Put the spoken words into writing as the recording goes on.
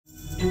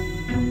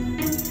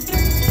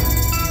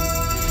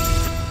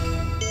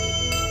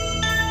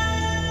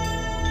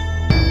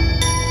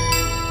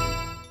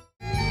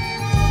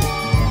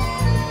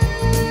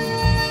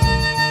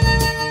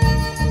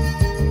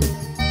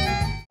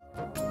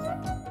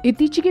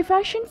ಇತ್ತೀಚೆಗೆ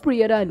ಫ್ಯಾಷನ್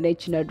ಪ್ರಿಯರ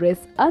ನೆಚ್ಚಿನ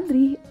ಡ್ರೆಸ್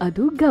ಅಂದ್ರೆ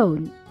ಅದು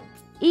ಗೌನ್.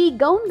 ಈ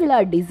ಗೌನ್ಗಳ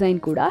ಡಿಸೈನ್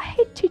ಕೂಡ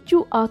ಹೆಚ್ಚೆಚ್ಚು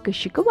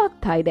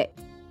ಆಕರ್ಷಕವಾಗ್ತಾ ಇದೆ.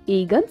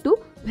 ಈಗಂತೂ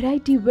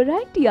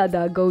ವೆರೈಟಿಯಾದ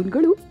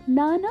ಗೌನ್ಗಳು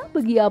ನಾನಾ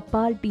ಬಗೆಯ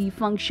ಪಾರ್ಟಿ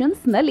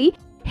ಫಂಕ್ಷನ್ಸ್ ನಲ್ಲಿ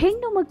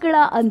ಹೆಣ್ಣು ಮಕ್ಕಳ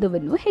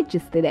ಅಂದವನ್ನು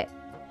ಹೆಚ್ಚಿಸ್ತಿದೆ.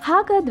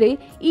 ಹಾಗಾದ್ರೆ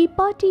ಈ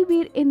ಪಾರ್ಟಿ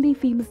ವೇರ್ ಎಂದೇ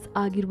ಫೇಮಸ್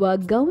ಆಗಿರುವ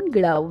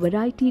ಗೌನ್ಗಳ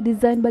ವೆರೈಟಿ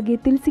ಡಿಸೈನ್ ಬಗ್ಗೆ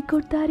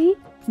ತಿಳಿಸಿಕೊಡ್ತಾರೆ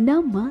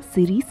ನಮ್ಮ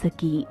ಸಿರಿ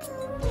ಸಖಿ.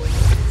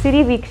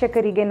 ಸಿರಿ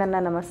ವೀಕ್ಷಕರಿಗೆ ನನ್ನ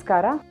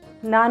ನಮಸ್ಕಾರ.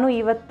 ನಾನು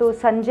ಇವತ್ತು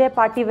ಸಂಜೆ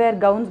ಪಾರ್ಟಿವೇರ್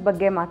ಗೌನ್ಸ್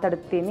ಬಗ್ಗೆ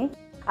ಮಾತಾಡ್ತೀನಿ.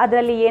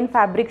 ಅದರಲ್ಲಿ ಏನು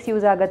ಫ್ಯಾಬ್ರಿಕ್ಸ್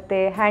ಯೂಸ್ ಆಗುತ್ತೆ,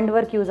 ಹ್ಯಾಂಡ್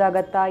ವರ್ಕ್ ಯೂಸ್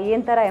ಆಗುತ್ತಾ,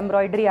 ಏನು ಥರ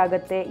ಎಂಬ್ರಾಯ್ಡ್ರಿ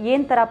ಆಗುತ್ತೆ,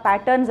 ಏನು ಥರ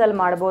ಪ್ಯಾಟರ್ನ್ಸಲ್ಲಿ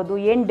ಮಾಡ್ಬೋದು,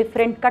 ಏನು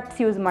ಡಿಫ್ರೆಂಟ್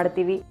ಕಟ್ಸ್ ಯೂಸ್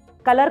ಮಾಡ್ತೀವಿ,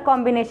 ಕಲರ್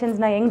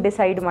ಕಾಂಬಿನೇಷನ್ಸ್ನ ಹೆಂಗೆ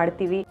ಡಿಸೈಡ್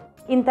ಮಾಡ್ತೀವಿ,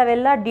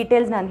 ಇಂಥವೆಲ್ಲ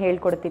ಡೀಟೇಲ್ಸ್ ನಾನು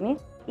ಹೇಳ್ಕೊಡ್ತೀನಿ.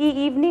 ಈ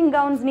ಈವ್ನಿಂಗ್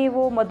ಗೌನ್ಸ್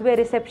ನೀವು ಮದುವೆ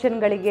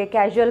ರಿಸೆಪ್ಷನ್ಗಳಿಗೆ,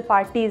 ಕ್ಯಾಶುವಲ್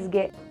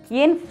ಪಾರ್ಟೀಸ್ಗೆ,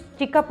 ಏನು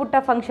ಚಿಕ್ಕ ಪುಟ್ಟ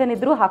ಫಂಕ್ಷನ್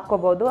ಇದ್ದರೂ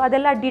ಹಾಕ್ಕೋಬೋದು.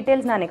 ಅದೆಲ್ಲ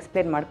ಡೀಟೇಲ್ಸ್ ನಾನು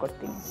ಎಕ್ಸ್ಪ್ಲೇನ್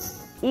ಮಾಡಿಕೊಡ್ತೀನಿ.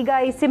 ಈಗ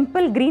ಈ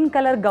ಸಿಂಪಲ್ ಗ್ರೀನ್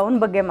ಕಲರ್ ಗೌನ್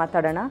ಬಗ್ಗೆ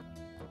ಮಾತಾಡೋಣ.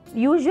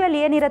 ಯೂಶ್ವಲ್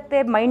ಏನಿರುತ್ತೆ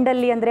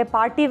ಮೈಂಡಲ್ಲಿ ಅಂದರೆ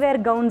ಪಾರ್ಟಿವೇರ್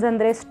ಗೌನ್ಸ್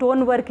ಅಂದರೆ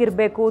ಸ್ಟೋನ್ ವರ್ಕ್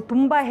ಇರಬೇಕು,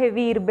 ತುಂಬ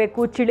ಹೆವಿ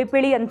ಇರಬೇಕು,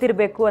 ಚಿಳಿಪಿಳಿ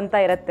ಅಂತಿರಬೇಕು ಅಂತ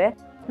ಇರುತ್ತೆ.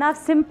 ನಾವು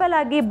ಸಿಂಪಲ್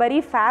ಆಗಿ ಬರೀ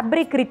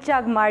ಫ್ಯಾಬ್ರಿಕ್ ರಿಚ್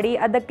ಆಗಿ ಮಾಡಿ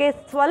ಅದಕ್ಕೆ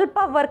ಸ್ವಲ್ಪ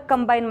ವರ್ಕ್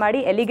ಕಂಬೈನ್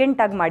ಮಾಡಿ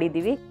ಎಲಿಗೆಂಟಾಗಿ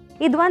ಮಾಡಿದ್ದೀವಿ.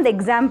 ಇದು ಒಂದು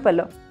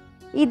ಎಕ್ಸಾಂಪಲು.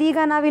 ಇದೀಗ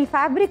ನಾವಿಲ್ಲಿ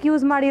ಫ್ಯಾಬ್ರಿಕ್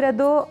ಯೂಸ್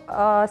ಮಾಡಿರೋದು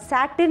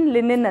ಸ್ಯಾಟಿನ್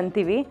ಲಿನಿನ್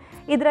ಅಂತೀವಿ.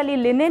 ಇದರಲ್ಲಿ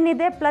ಲಿನಿನ್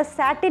ಇದೆ ಪ್ಲಸ್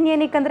ಸ್ಯಾಟಿನ್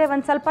ಏನಕ್ಕಂದರೆ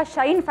ಒಂದು ಸ್ವಲ್ಪ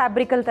ಶೈನ್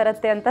ಫ್ಯಾಬ್ರಿಕಲ್ಲಿ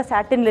ತರುತ್ತೆ ಅಂತ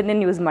ಸ್ಯಾಟಿನ್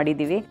ಲಿನಿನ್ ಯೂಸ್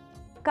ಮಾಡಿದ್ದೀವಿ.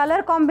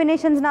 ಕಲರ್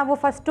ಕಾಂಬಿನೇಷನ್ಸ್ ನಾವು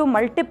ಫಸ್ಟು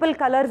ಮಲ್ಟಿಪಲ್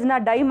ಕಲರ್ಸ್ನ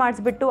ಡೈ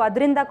ಮಾಡಿಸ್ಬಿಟ್ಟು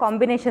ಅದರಿಂದ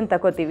ಕಾಂಬಿನೇಷನ್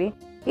ತಗೋತೀವಿ.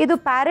 ಇದು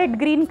parrot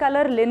green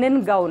colour linen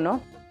gown.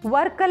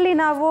 ವರ್ಕಲ್ಲಿ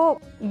ನಾವು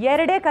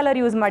ಎರಡೇ ಕಲರ್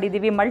ಯೂಸ್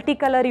ಮಾಡಿದ್ದೀವಿ, ಮಲ್ಟಿ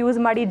ಕಲರ್ ಯೂಸ್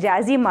ಮಾಡಿ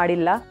ಜಾಝಿ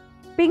ಮಾಡಿಲ್ಲ.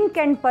 ಪಿಂಕ್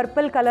ಆ್ಯಂಡ್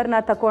ಪರ್ಪಲ್ ಕಲರ್ನ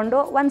ತಗೊಂಡು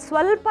ಒಂದು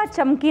ಸ್ವಲ್ಪ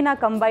ಚಮ್ಕಿನ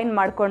ಕಂಬೈನ್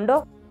ಮಾಡಿಕೊಂಡು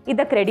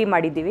ಇದಕ್ಕೆ ರೆಡಿ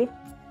ಮಾಡಿದ್ದೀವಿ.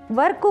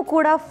 ವರ್ಕು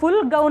ಕೂಡ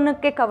ಫುಲ್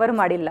ಗೌನಕ್ಕೆ ಕವರ್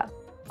ಮಾಡಿಲ್ಲ,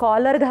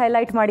 ಕಾಲರ್ಗೆ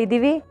ಹೈಲೈಟ್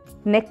ಮಾಡಿದ್ದೀವಿ,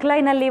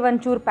 ನೆಕ್ಲೈನಲ್ಲಿ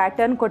ಒಂಚೂರು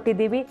ಪ್ಯಾಟರ್ನ್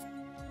ಕೊಟ್ಟಿದ್ದೀವಿ.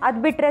 ಅದು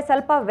ಬಿಟ್ಟರೆ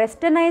ಸ್ವಲ್ಪ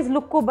ವೆಸ್ಟರ್ನೈಸ್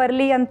ಲುಕ್ಕು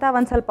ಬರಲಿ ಅಂತ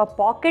ಒಂದು ಸ್ವಲ್ಪ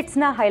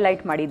ಪಾಕೆಟ್ಸ್ನ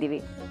ಹೈಲೈಟ್ ಮಾಡಿದ್ದೀವಿ.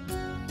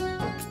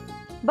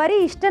 ಬರೀ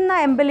ಇಷ್ಟನ್ನು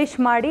ಎಂಬಲಿಷ್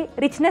ಮಾಡಿ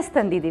ರಿಚ್ನೆಸ್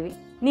ತಂದಿದ್ದೀವಿ.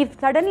 ನೀವು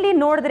ಸಡನ್ಲಿ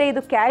ನೋಡಿದ್ರೆ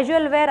ಇದು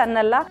ಕ್ಯಾಶುವಲ್ ವೇರ್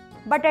ಅನ್ನಲ್ಲ,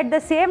 but at the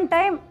same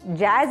time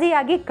ಜಾಝಿ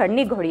ಆಗಿ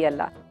ಕಣ್ಣಿಗೆ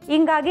ಹೊಡೆಯಲ್ಲ.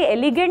 ಹಿಂಗಾಗಿ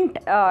ಎಲಿಗೆಂಟ್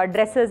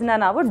ಡ್ರೆಸ್ಸಸ್ನ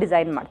ನಾವು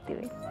ಡಿಸೈನ್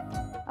ಮಾಡ್ತೀವಿ.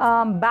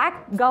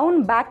 ಗೌನ್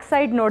ಬ್ಯಾಕ್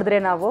ಸೈಡ್ ನೋಡಿದ್ರೆ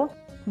ನಾವು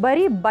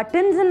ಬರೀ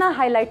ಬಟನ್ಸನ್ನ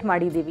ಹೈಲೈಟ್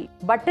ಮಾಡಿದ್ದೀವಿ.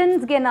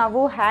 ಬಟನ್ಸ್ಗೆ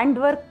ನಾವು ಹ್ಯಾಂಡ್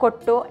ವರ್ಕ್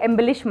ಕೊಟ್ಟು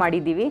ಎಂಬಲಿಷ್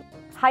ಮಾಡಿದ್ದೀವಿ.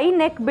 ಹೈ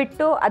ನೆಕ್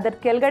ಬಿಟ್ಟು ಅದರ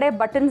ಕೆಳಗಡೆ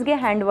ಬಟನ್ಸ್ಗೆ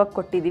ಹ್ಯಾಂಡ್ ವರ್ಕ್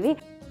ಕೊಟ್ಟಿದ್ದೀವಿ.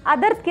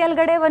 ಅದರ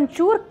ಕೆಳಗಡೆ ಒಂದು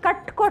ಚೂರು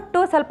ಕಟ್ ಕೊಟ್ಟು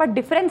ಸ್ವಲ್ಪ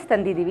ಡಿಫ್ರೆನ್ಸ್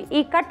ತಂದಿದ್ದೀವಿ.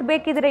 ಈ ಕಟ್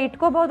ಬೇಕಿದ್ರೆ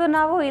ಇಟ್ಕೋಬೋದು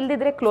ನಾವು,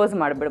 ಇಲ್ದಿದ್ರೆ ಕ್ಲೋಸ್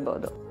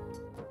ಮಾಡಿಬಿಡ್ಬೋದು.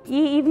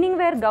 ಈ ಈವ್ನಿಂಗ್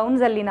ವೇರ್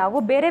ಗೌನ್ಸಲ್ಲಿ ನಾವು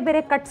ಬೇರೆ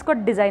ಬೇರೆ ಕಟ್ಸ್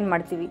ಕೊಟ್ಟು ಡಿಸೈನ್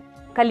ಮಾಡ್ತೀವಿ.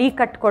 ಕಲಿ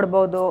ಕಟ್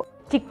ಕೊಡ್ಬೋದು,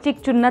 ಚಿಕ್ಕ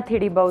ಚುನ್ನತ್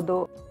ಹಿಡಿಬೋದು,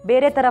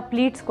 ಬೇರೆ ಥರ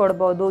ಪ್ಲೀಟ್ಸ್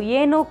ಕೊಡ್ಬೋದು,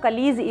 ಏನು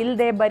ಕಲೀಸ್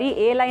ಇಲ್ಲದೆ ಬರೀ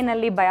ಎ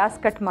ಲೈನಲ್ಲಿ ಬಯಾಸ್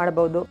ಕಟ್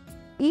ಮಾಡ್ಬೋದು.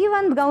 ಈ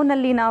ಒಂದು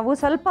ಗೌನಲ್ಲಿ ನಾವು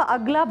ಸ್ವಲ್ಪ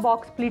ಅಗ್ಲ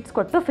ಬಾಕ್ಸ್ ಪ್ಲೀಟ್ಸ್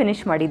ಕೊಟ್ಟು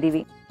ಫಿನಿಶ್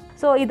ಮಾಡಿದ್ದೀವಿ.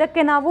 ಸೊ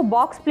ಇದಕ್ಕೆ ನಾವು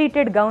ಬಾಕ್ಸ್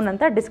ಪ್ಲೀಟೆಡ್ ಗೌನ್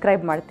ಅಂತ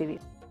ಡಿಸ್ಕ್ರೈಬ್ ಮಾಡ್ತೀವಿ.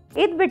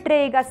 ಇದು ಬಿಟ್ಟರೆ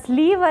ಈಗ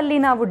ಸ್ಲೀವಲ್ಲಿ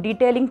ನಾವು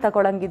ಡೀಟೇಲಿಂಗ್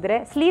ತಗೊಳಂಗಿದ್ರೆ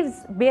ಸ್ಲೀವ್ಸ್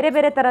ಬೇರೆ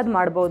ಬೇರೆ ಥರದ್ದು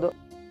ಮಾಡ್ಬೋದು.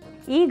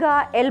 ಈಗ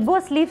ಎಲ್ಬೋ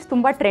ಸ್ಲೀವ್ಸ್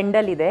ತುಂಬ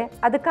ಟ್ರೆಂಡಲ್ಲಿದೆ,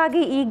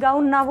 ಅದಕ್ಕಾಗಿ ಈ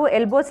ಗೌನ್ ನಾವು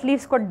ಎಲ್ಬೋ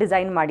ಸ್ಲೀವ್ಸ್ ಕೊಟ್ಟು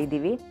ಡಿಸೈನ್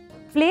ಮಾಡಿದ್ದೀವಿ.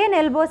 ಪ್ಲೇನ್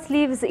ಎಲ್ಬೋ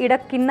ಸ್ಲೀವ್ಸ್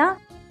ಇಡೋಕ್ಕಿಂತ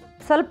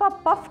ಸ್ವಲ್ಪ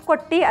ಪಫ್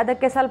ಕೊಟ್ಟು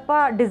ಅದಕ್ಕೆ ಸ್ವಲ್ಪ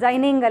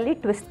ಡಿಸೈನಿಂಗಲ್ಲಿ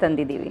ಟ್ವಿಸ್ಟ್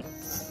ತಂದಿದ್ದೀವಿ.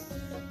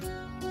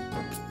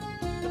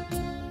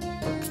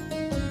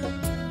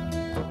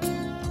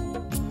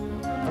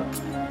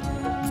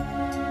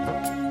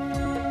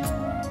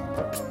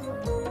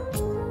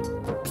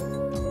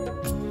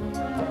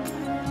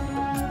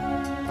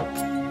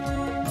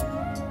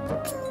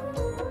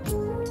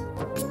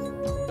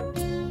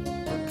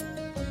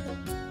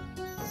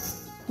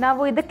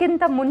 ನಾವು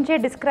ಇದಕ್ಕಿಂತ ಮುಂಚೆ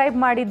ಡಿಸ್ಕ್ರೈಬ್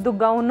ಮಾಡಿದ್ದು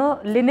ಗೌನು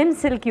ಲಿನಿನ್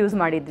ಸಿಲ್ಕ್ ಯೂಸ್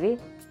ಮಾಡಿದ್ವಿ.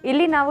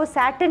 ಇಲ್ಲಿ ನಾವು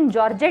ಸ್ಯಾಟಿನ್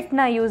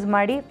ಜಾರ್ಜೆಟ್ನ ಯೂಸ್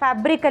ಮಾಡಿ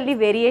ಫ್ಯಾಬ್ರಿಕಲ್ಲಿ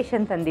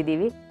ವೇರಿಯೇಷನ್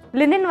ತಂದಿದ್ದೀವಿ.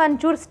 ಲಿನಿನ್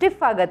ಒಂಚೂರು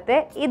ಸ್ಟಿಫ್ ಆಗುತ್ತೆ,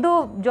 ಇದು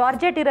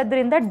ಜಾರ್ಜೆಟ್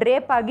ಇರೋದ್ರಿಂದ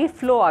ಡ್ರೇಪ್ ಆಗಿ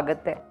ಫ್ಲೋ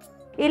ಆಗುತ್ತೆ.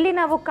 ಇಲ್ಲಿ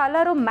ನಾವು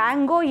ಕಲರು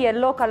ಮ್ಯಾಂಗೋ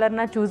ಯೆಲ್ಲೋ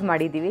ಕಲರ್ನ ಚೂಸ್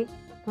ಮಾಡಿದ್ದೀವಿ.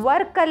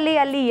 ವರ್ಕಲ್ಲಿ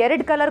ಅಲ್ಲಿ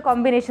 2 ಕಲರ್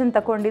ಕಾಂಬಿನೇಷನ್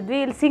ತಗೊಂಡಿದ್ವಿ.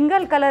 ಇಲ್ಲಿ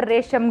single colour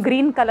Resham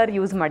green colour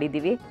use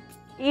ಮಾಡಿದ್ದೀವಿ.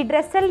 ಈ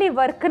ಡ್ರೆಸ್ಸಲ್ಲಿ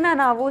ವರ್ಕ್ನ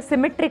ನಾವು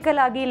ಸಿಮಿಟ್ರಿಕಲ್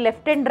ಆಗಿ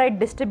ಲೆಫ್ಟ್ ಆ್ಯಂಡ್ ರೈಟ್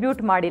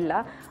ಡಿಸ್ಟ್ರಿಬ್ಯೂಟ್ ಮಾಡಿಲ್ಲ,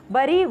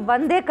 ಬರೀ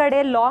ಒಂದೇ ಕಡೆ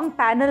ಲಾಂಗ್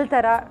ಪ್ಯಾನಲ್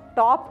ಥರ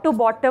ಟಾಪ್ ಟು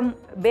ಬಾಟಮ್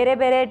ಬೇರೆ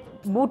ಬೇರೆ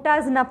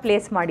ಬೂಟಾಸ್ನ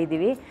ಪ್ಲೇಸ್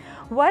ಮಾಡಿದ್ದೀವಿ.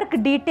 ವರ್ಕ್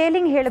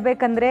ಡೀಟೇಲಿಂಗ್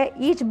ಹೇಳಬೇಕಂದ್ರೆ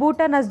ಈಚ್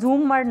ಬೂಟನ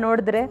ಝೂಮ್ ಮಾಡಿ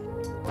ನೋಡಿದ್ರೆ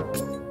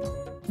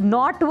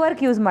ನಾಟ್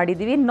ವರ್ಕ್ ಯೂಸ್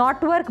ಮಾಡಿದ್ದೀವಿ.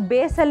 ನಾಟ್ ವರ್ಕ್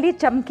ಬೇಸಲ್ಲಿ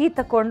ಚಮ್ಕಿ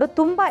ತಗೊಂಡು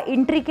ತುಂಬ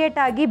ಇಂಟ್ರಿಕೇಟ್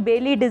ಆಗಿ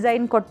ಬೇಲಿ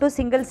ಡಿಸೈನ್ ಕೊಟ್ಟು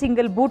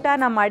ಸಿಂಗಲ್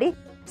ಬೂಟಾನ ಮಾಡಿ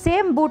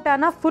ಸೇಮ್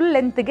ಬೂಟಾನ ಫುಲ್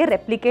ಲೆಂತ್ಗೆ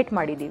ರೆಪ್ಲಿಕೇಟ್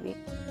ಮಾಡಿದ್ದೀವಿ.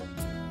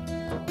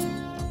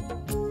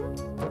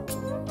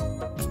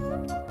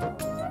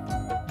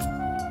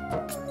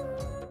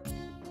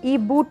 ಈ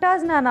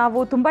ಬೂಟಾಸ್ನ ನಾವು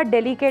ತುಂಬ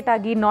ಡೆಲಿಕೇಟ್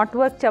ಆಗಿ ನಾಟ್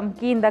ವರ್ಕ್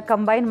ಚಮ್ಕಿಯಿಂದ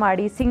ಕಂಬೈನ್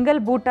ಮಾಡಿ ಸಿಂಗಲ್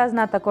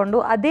ಬೂಟಾಸ್ನ ತಗೊಂಡು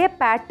ಅದೇ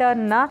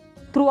ಪ್ಯಾಟರ್ನ್ನ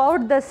through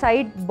out the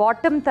side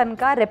bottom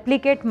ತನಕ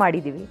ರೆಪ್ಲಿಕೇಟ್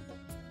ಮಾಡಿದ್ದೀವಿ.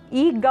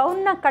 ಈ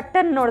ಗೌನ್ನ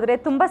ಕಟ್ಟನ್ನು ನೋಡಿದ್ರೆ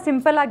ತುಂಬ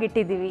ಸಿಂಪಲ್ ಆಗಿ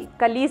ಇಟ್ಟಿದ್ದೀವಿ.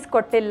 ಕಲೀಸ್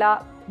ಕೊಟ್ಟಿಲ್ಲ,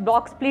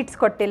 ಬಾಕ್ಸ್ ಪ್ಲೀಟ್ಸ್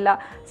ಕೊಟ್ಟಿಲ್ಲ,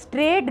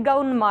 ಸ್ಟ್ರೇಟ್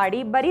ಗೌನ್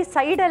ಮಾಡಿ ಬರೀ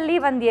ಸೈಡಲ್ಲಿ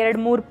ಒಂದು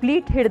 2-3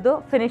 ಪ್ಲೀಟ್ ಹಿಡಿದು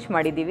ಫಿನಿಶ್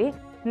ಮಾಡಿದ್ದೀವಿ.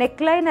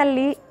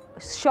 ನೆಕ್ಲೈನಲ್ಲಿ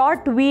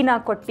ಶಾರ್ಟ್ ವೀನ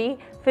ಕೊಟ್ಟು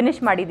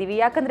ಫಿನಿಷ್ ಮಾಡಿದ್ದೀವಿ.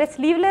 ಯಾಕಂದರೆ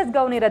ಸ್ಲೀವ್ಲೆಸ್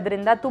ಗೌನ್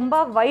ಇರೋದ್ರಿಂದ ತುಂಬ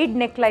ವೈಡ್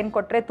ನೆಕ್ಲೈನ್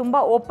ಕೊಟ್ಟರೆ ತುಂಬ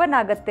ಓಪನ್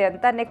ಆಗುತ್ತೆ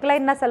ಅಂತ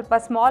ನೆಕ್ಲೈನ್ನ ಸ್ವಲ್ಪ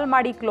ಸ್ಮಾಲ್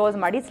ಮಾಡಿ ಕ್ಲೋಸ್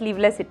ಮಾಡಿ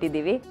ಸ್ಲೀವ್ಲೆಸ್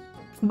ಇಟ್ಟಿದ್ದೀವಿ.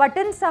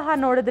 ಬಟನ್ಸ್ ಸಹ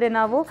ನೋಡಿದ್ರೆ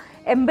ನಾವು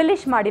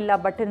ಎಂಬಲಿಷ್ ಮಾಡಿಲ್ಲ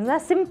ಬಟನ್ಸ್ನ,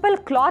 simple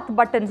cloth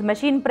buttons,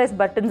 machine press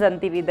buttons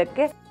ಅಂತೀವಿ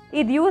ಇದಕ್ಕೆ,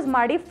 ಇದು ಯೂಸ್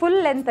ಮಾಡಿ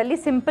ಫುಲ್ ಲೆಂತಲ್ಲಿ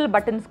ಸಿಂಪಲ್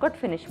ಬಟನ್ಸ್ ಕೊಟ್ಟು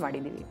ಫಿನಿಷ್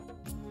ಮಾಡಿದ್ದೀವಿ.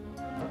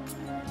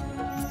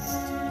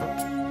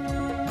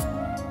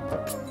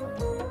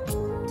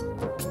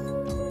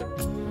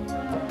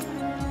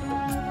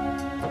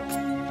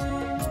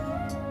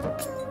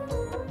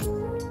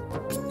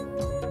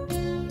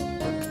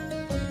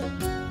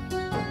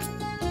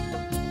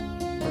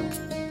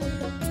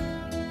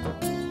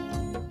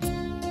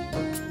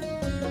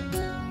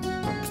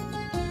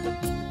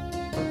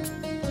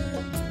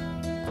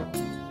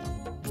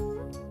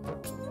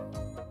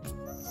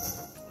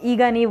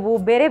 ಈಗ ನೀವು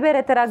ಬೇರೆ ಬೇರೆ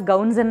ಥರ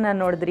ಗೌನ್ಸನ್ನು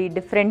ನೋಡಿದ್ರಿ,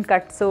 different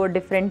ಕಟ್ಸು,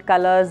 different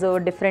colours,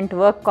 different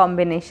work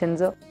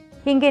combinations.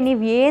 ಹೀಗೆ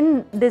ನೀವು ಏನು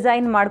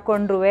ಡಿಸೈನ್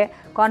ಮಾಡಿಕೊಂಡ್ರೂ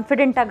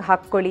ಕಾನ್ಫಿಡೆಂಟಾಗಿ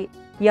ಹಾಕ್ಕೊಳ್ಳಿ.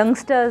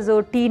 Youngsters,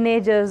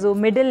 teenagers,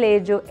 middle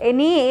age,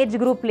 any age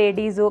group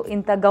ladies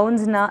ಇಂಥ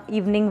ಗೌನ್ಸ್ನ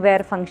ಈವ್ನಿಂಗ್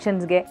ವೇರ್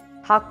ಫಂಕ್ಷನ್ಸ್ಗೆ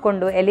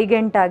ಹಾಕ್ಕೊಂಡು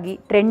ಎಲಿಗೆಂಟಾಗಿ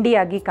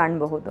ಟ್ರೆಂಡಿಯಾಗಿ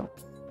ಕಾಣಬಹುದು.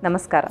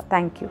 ನಮಸ್ಕಾರ,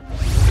 ಥ್ಯಾಂಕ್ ಯು.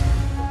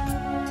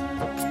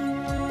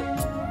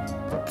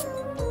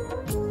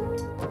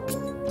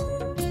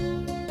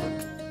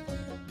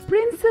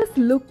 ಪ್ರಿನ್ಸೆಸ್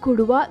ಲುಕ್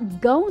ಕೊಡುವ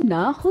ಗೌನ್ನ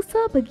ಹೊಸ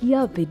ಬಗೆಯ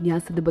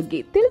ವಿನ್ಯಾಸದ ಬಗ್ಗೆ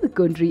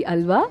ತಿಳಿದುಕೊಂಡ್ರಿ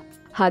ಅಲ್ವಾ?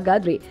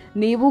 ಹಾಗಾದ್ರೆ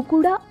ನೀವು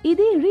ಕೂಡ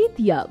ಇದೇ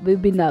ರೀತಿಯ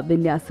ವಿಭಿನ್ನ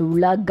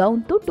ವಿನ್ಯಾಸವುಳ್ಳ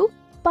ಗೌನ್ ತೊಟ್ಟು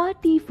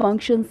ಪಾರ್ಟಿ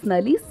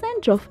ಫಂಕ್ಷನ್ಸ್ನಲ್ಲಿ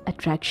ಸೆಂಟರ್ ಆಫ್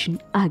ಅಟ್ರಾಕ್ಷನ್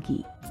ಆಗಿ.